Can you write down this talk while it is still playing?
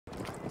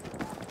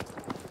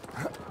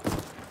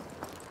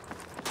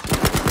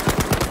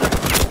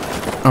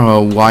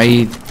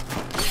Why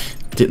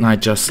didn't I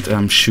just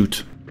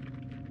shoot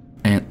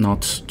and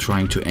not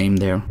trying to aim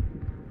there?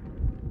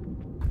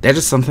 That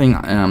is something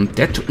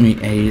that took me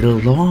a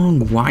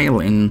long while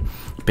in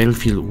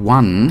Battlefield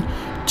 1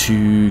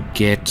 to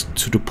get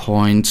to the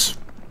point,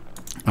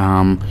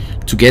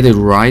 to get it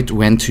right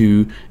when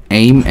to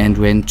aim and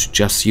when to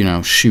just, you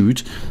know,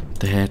 shoot.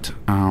 That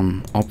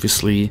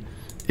obviously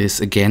is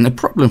again a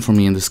problem for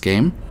me in this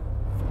game.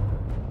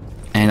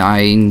 And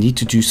I need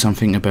to do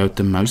something about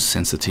the mouse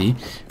sensitivity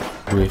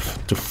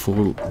with the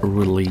full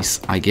release.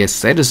 I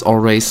guess that is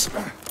always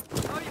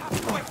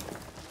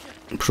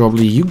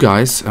probably you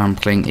guys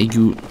playing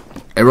AU,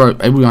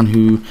 everyone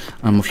who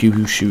of you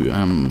who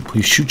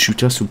shoot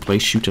shooters, who play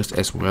shooters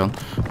as well,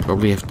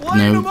 probably have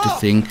know the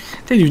thing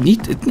that you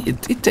need.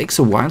 It takes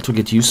a while to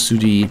get used to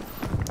the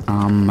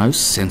mouse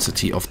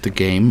sensitivity of the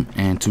game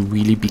and to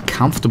really be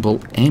comfortable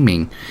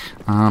aiming.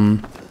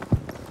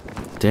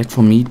 That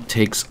for me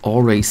takes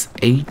always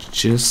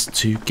ages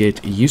to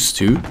get used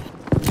to,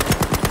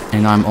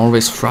 and I'm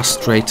always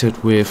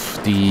frustrated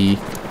with the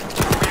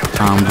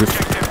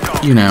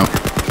with, you know,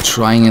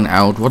 trying it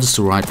out, what is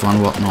the right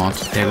one, what not.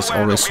 That is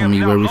always for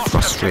me very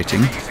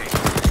frustrating.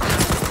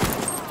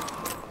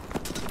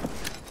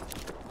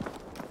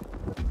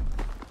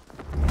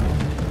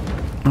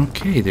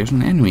 Okay, there's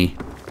an enemy.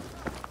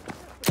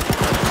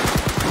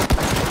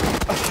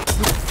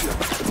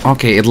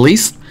 Okay, at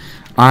least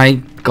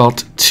I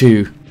got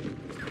 2.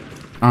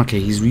 Okay,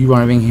 he's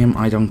reviving him,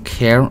 I don't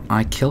care,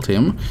 I killed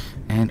him,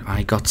 and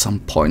I got some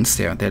points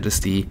there. That is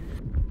the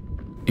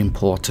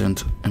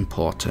important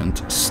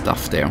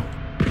stuff there.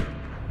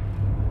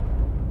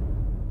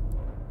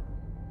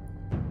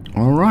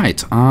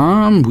 Alright,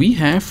 we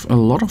have a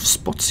lot of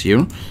spots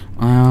here.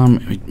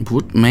 It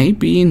would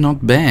maybe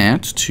not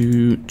bad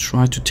to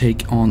try to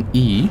take on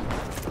E.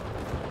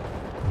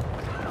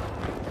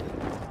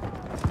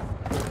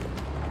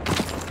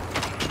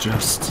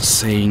 Just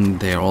saying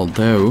there,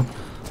 although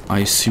I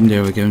assume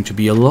there are going to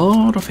be a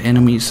lot of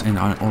enemies and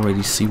I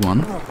already see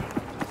one.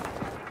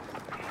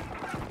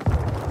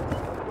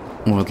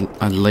 Or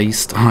at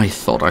least I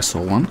thought I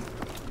saw one.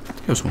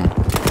 There's one.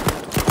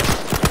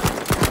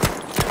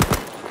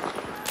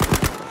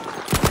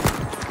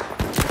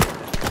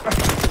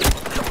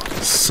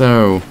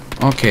 So,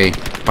 okay,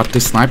 but the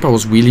sniper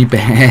was really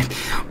bad.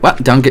 Well,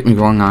 don't get me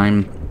wrong,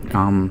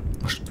 I'm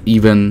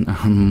even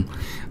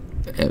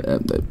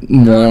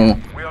more.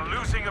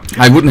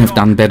 I wouldn't have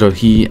done better.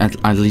 He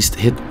at least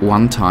hit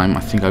one time.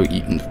 I think I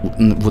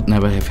even would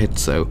never have hit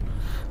so.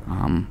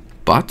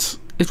 But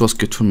it was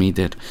good for me.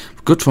 That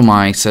good for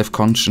my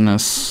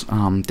self-consciousness.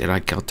 That I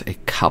got a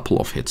couple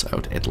of hits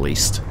out at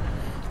least.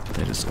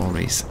 That is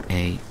always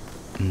a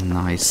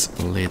nice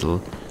little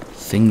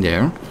thing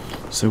there.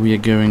 So we are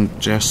going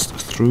just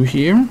through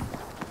here.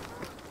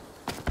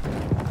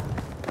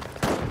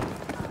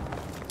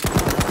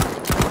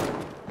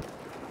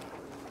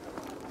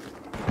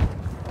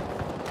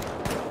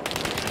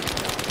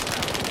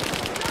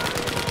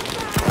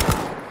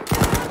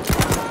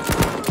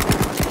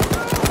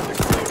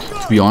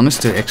 To be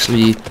honest, it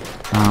actually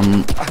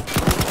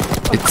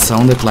it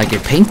sounded like a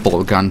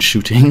paintball gun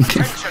shooting.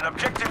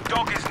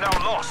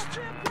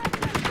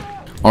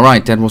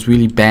 Alright, that was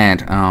really bad.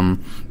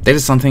 That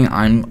is something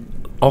I'm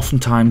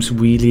oftentimes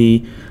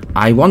really,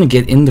 I want to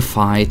get in the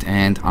fight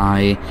and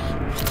I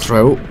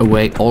throw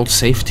away all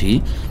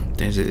safety.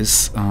 That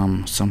is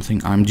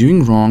something I'm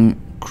doing wrong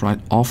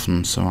quite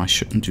often, so I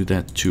shouldn't do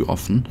that too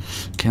often.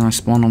 Can I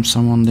spawn on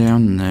someone there?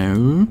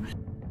 No.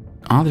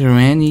 Are there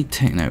any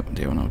tanks? No,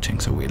 there are no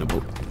tanks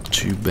available.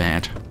 Too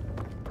bad.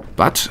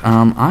 But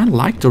I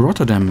like the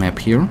Rotterdam map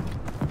here.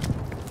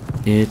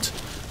 It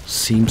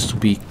seems to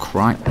be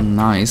quite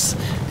nice,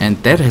 and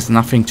that has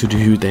nothing to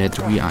do that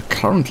we are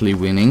currently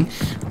winning.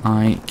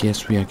 I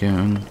guess we are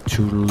going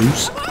to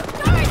lose.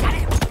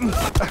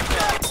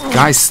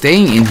 Guys,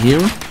 staying in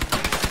here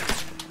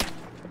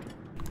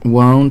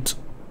won't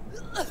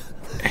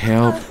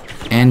help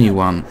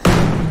anyone.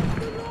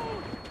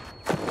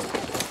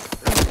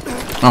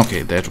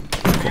 Okay, that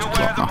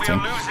cost nothing.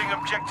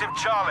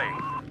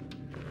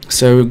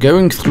 So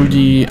going through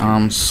the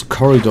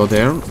corridor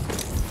there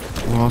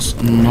was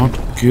not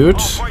good.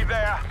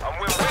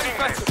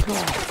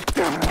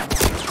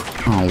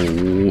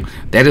 Oh,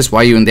 that is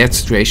why you in that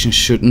situation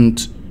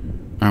shouldn't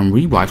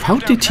revive. How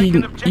did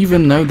he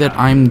even know that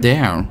I'm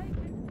there?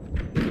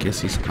 I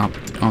guess he's up.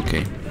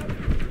 Okay.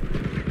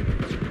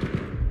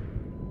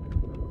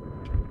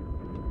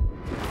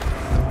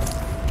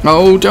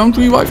 Oh, don't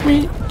revive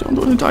me. Don't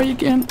want to die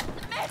again.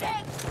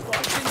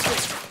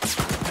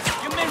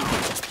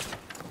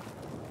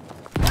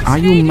 Are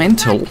you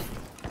mental?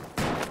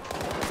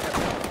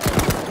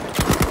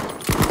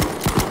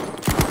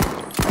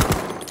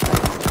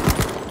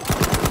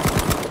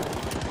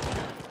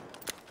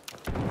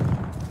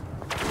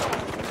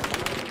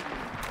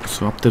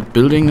 So up that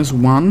building is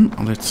one.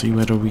 Let's see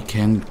whether we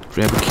can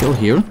grab a kill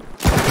here.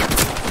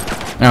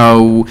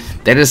 Oh,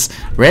 that is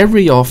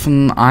very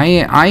often. I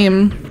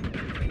am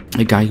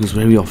a guy who's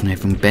very often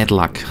having bad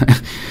luck.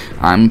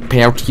 I'm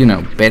paired, you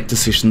know, bad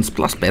decisions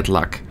plus bad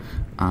luck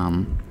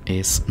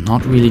is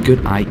not really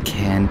good, I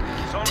can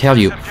tell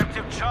you.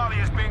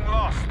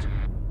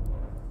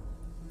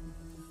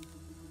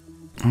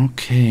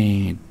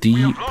 Okay,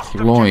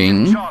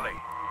 deploying.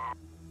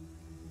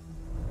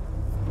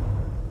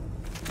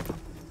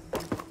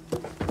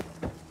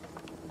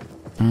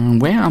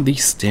 Where are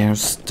these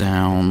stairs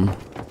down?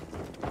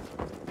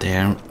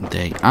 There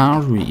they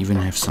are. We even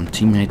have some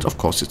teammates. Of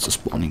course, it's a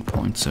spawning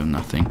point, so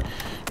nothing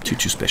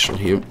too special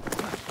here.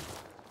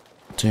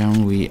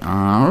 Down we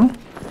are.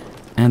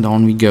 And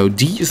on we go.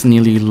 D is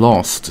nearly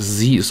lost.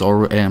 Z is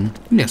already...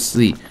 yes,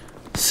 Z.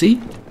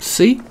 C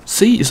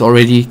is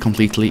already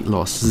completely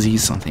lost. Z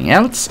is something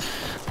else.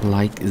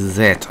 Like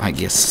that, I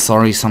guess.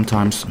 Sorry,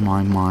 sometimes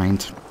my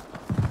mind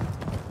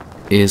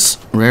is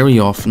very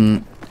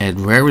often at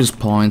various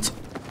points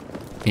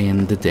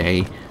in the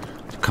day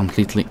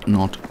completely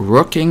not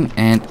working,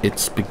 and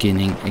it's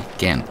beginning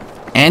again.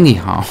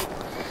 Anyhow,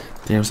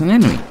 there's an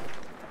enemy.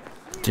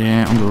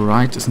 There on the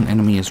right is an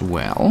enemy as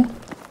well.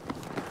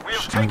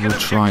 I will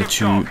try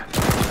to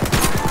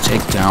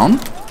take down,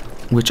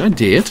 which I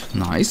did.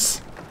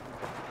 Nice.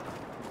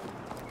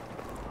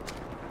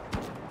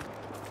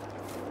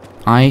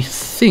 I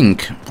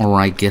think, or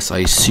I guess I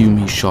assume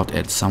he shot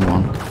at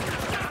someone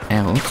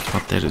else,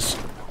 but that is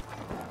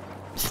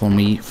for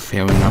me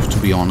fair enough, to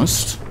be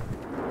honest.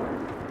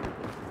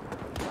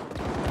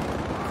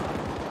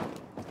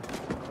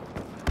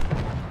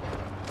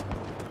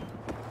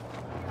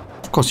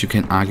 Of course, you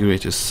can argue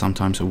it is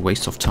sometimes a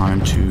waste of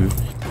time to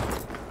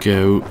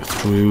go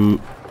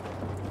through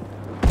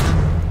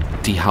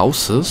the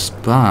houses,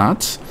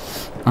 but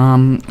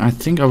I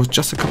think I was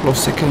just a couple of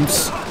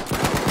seconds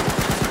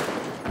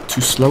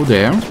too slow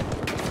there.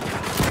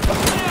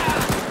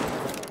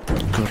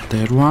 Got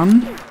that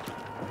one.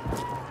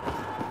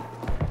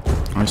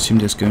 I assume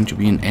there's going to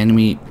be an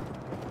enemy.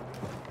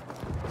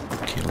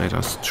 Okay, let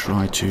us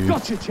try to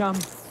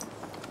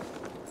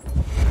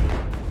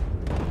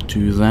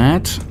do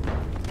that.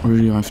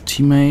 Revive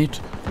teammate.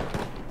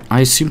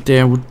 I assumed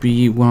there would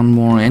be one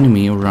more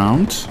enemy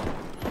around.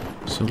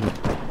 So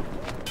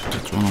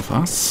that's one of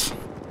us.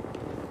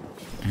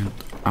 And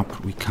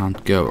up we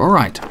can't go.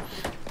 Alright.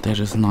 That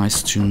is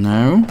nice to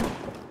know.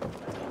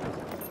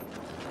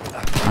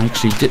 I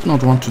actually did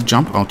not want to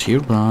jump out here,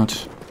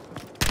 but...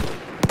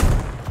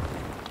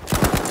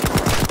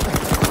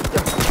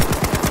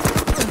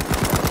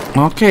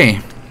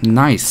 okay,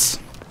 nice.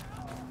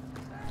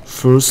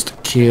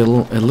 First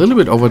kill a little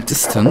bit over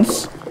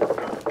distance.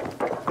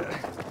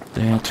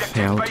 That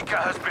felt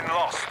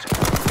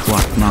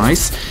quite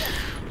nice.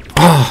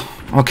 Oh,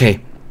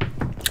 okay.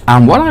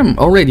 What I'm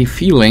already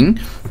feeling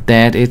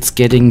that it's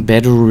getting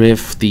better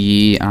with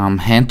the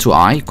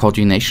hand-to-eye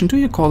coordination. Do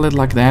you call it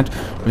like that?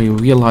 Where you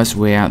realize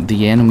where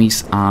the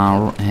enemies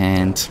are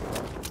and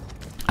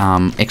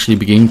actually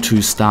begin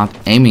to start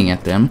aiming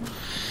at them.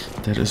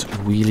 That is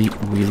really,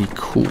 really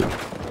cool.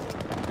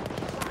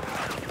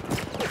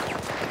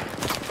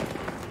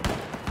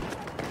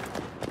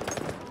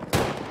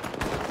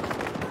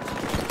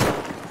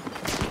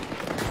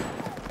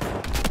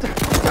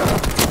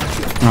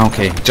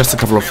 Okay, just a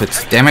couple of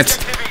hits. Damn it!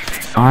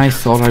 I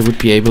thought I would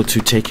be able to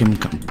take him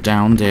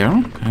down there.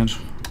 That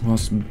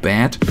was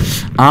bad.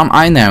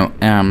 I know.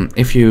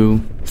 If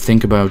you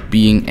think about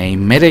being a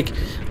medic,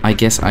 I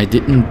guess I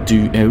didn't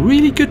do a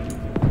really good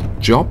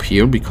job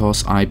here,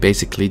 because I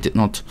basically did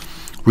not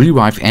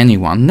revive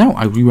anyone. No,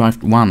 I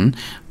revived one,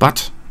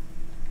 but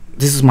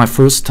this is my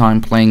first time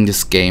playing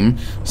this game,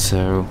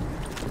 so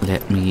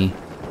let me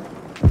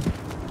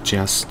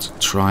just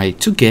try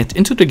to get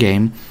into the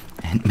game,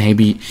 and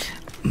maybe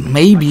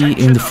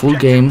in the full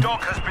game,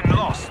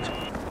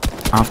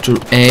 after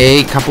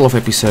a couple of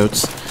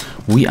episodes,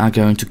 we are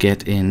going to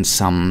get in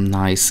some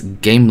nice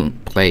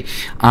gameplay.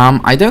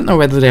 I don't know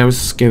whether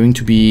there's going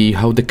to be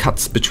how the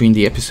cuts between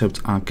the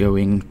episodes are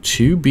going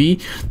to be.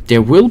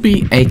 There will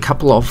be a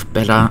couple of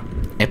better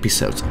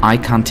episodes. I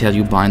can't tell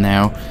you by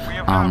now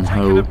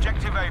how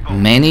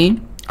many.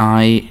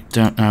 I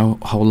don't know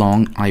how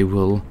long I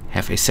will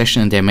have a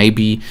session, and there may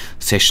be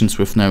sessions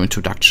with no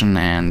introduction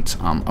and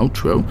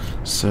outro,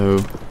 so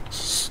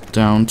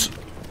don't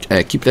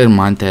keep that in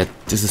mind that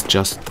this is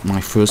just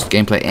my first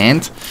gameplay,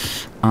 and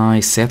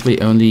I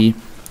sadly only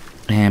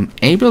am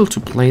able to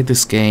play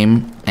this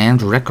game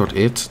and record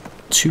it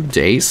 2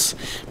 days,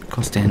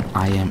 because then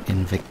I am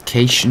in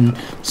vacation,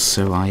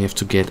 so I have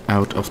to get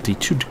out of the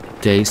 2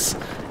 days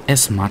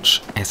as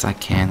much as I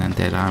can, and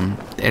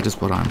that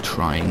is what I'm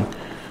trying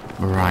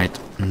right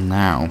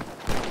now.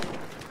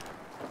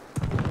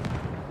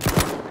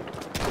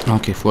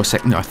 Okay, for a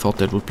second I thought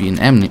that would be an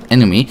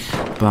enemy,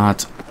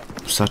 but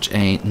such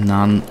a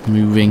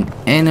non-moving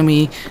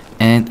enemy,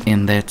 and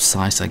in that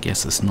size I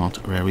guess is not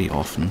very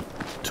often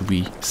to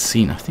be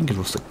seen. I think it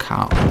was a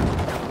car.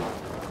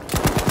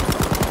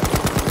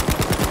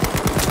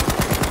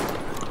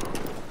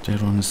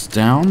 That one is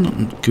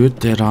down.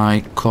 Good that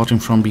I caught him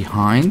from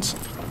behind,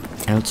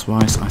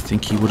 elsewise I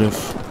think he would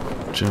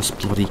have just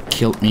bloody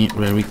killed me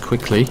very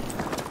quickly.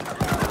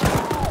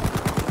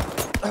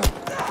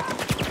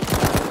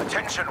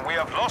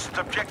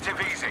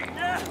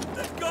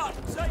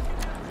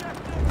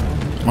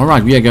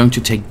 Alright, we are going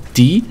to take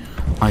D,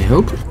 I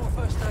hope.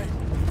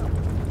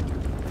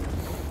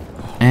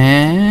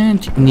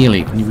 And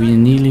we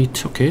nearly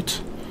took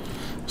it.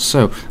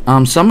 So,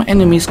 some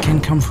enemies can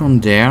come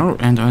from there,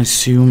 and I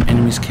assume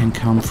enemies can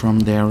come from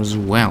there as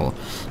well.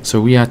 So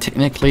we are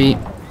technically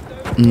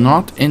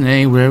not in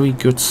a very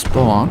good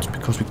spot,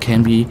 because we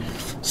can be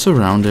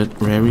surrounded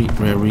very,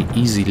 very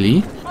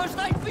easily.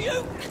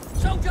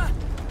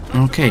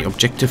 Okay,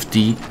 objective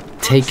D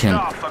taken.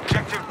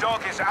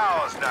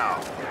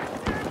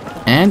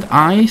 And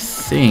I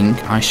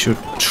think I should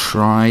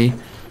try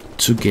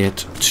to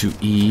get to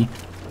E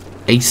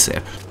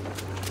ASAP.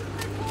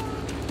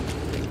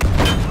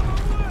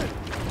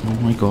 Oh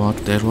my god,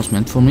 that was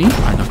meant for me?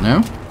 I don't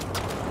know.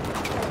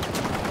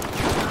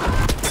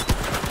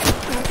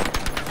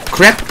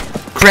 Crap!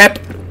 Crap!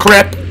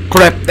 Crap!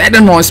 Crap! That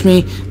annoys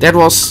me! That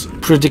was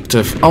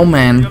predictive. Oh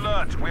man.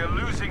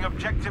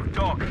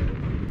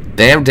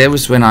 There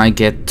was when I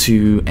get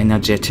too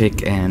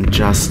energetic and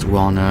just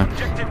wanna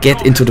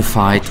get into the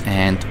fight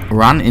and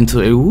run into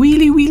a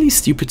really, really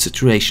stupid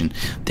situation.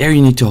 There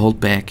you need to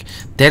hold back.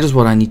 That is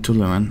what I need to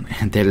learn,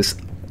 and that is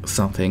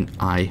something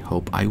I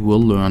hope I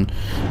will learn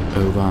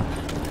over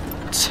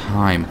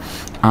time.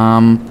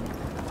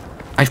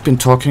 I've been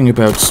talking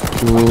about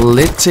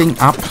splitting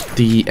up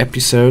the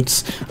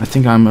episodes. I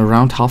think I'm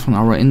around half an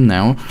hour in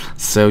now,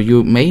 so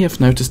you may have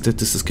noticed that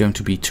this is going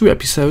to be 2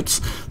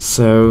 episodes.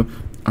 So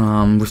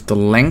with the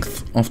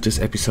length of this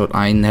episode,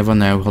 I never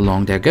know how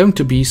long they're going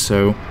to be,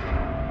 so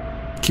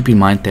keep in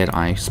mind that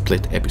I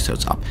split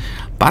episodes up.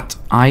 But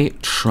I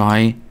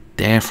try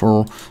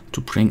therefore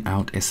to bring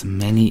out as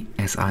many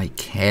as I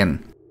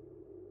can.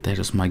 That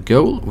is my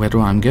goal. Whether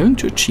I'm going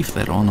to achieve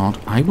that or not,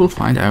 I will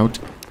find out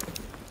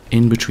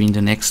in between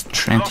the next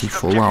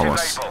 24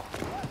 hours.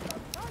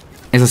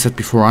 As I said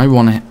before, I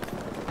want to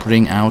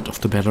bring out of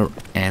the battle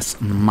as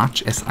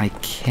much as I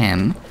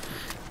can.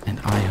 And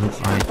I hope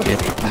I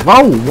get...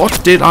 Wow,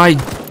 what did I...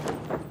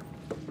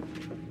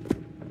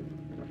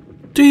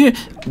 Do you...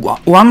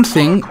 One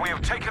thing...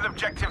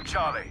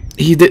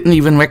 He didn't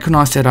even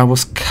recognize that I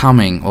was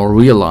coming or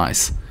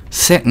realize.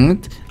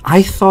 Second,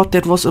 I thought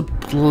that was a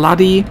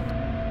bloody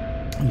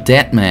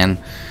dead man.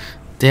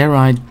 There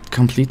I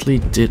completely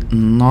did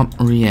not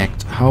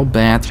react. How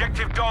bad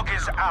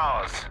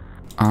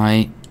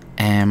I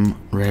am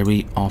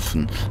very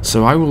often.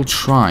 So I will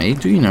try...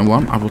 Do you know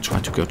what? I will try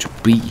to go to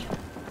B.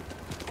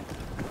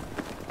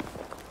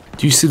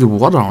 Do you see the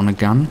water on a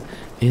gun?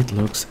 It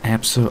looks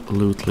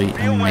absolutely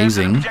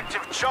amazing.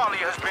 Objective Charlie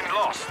has been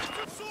lost.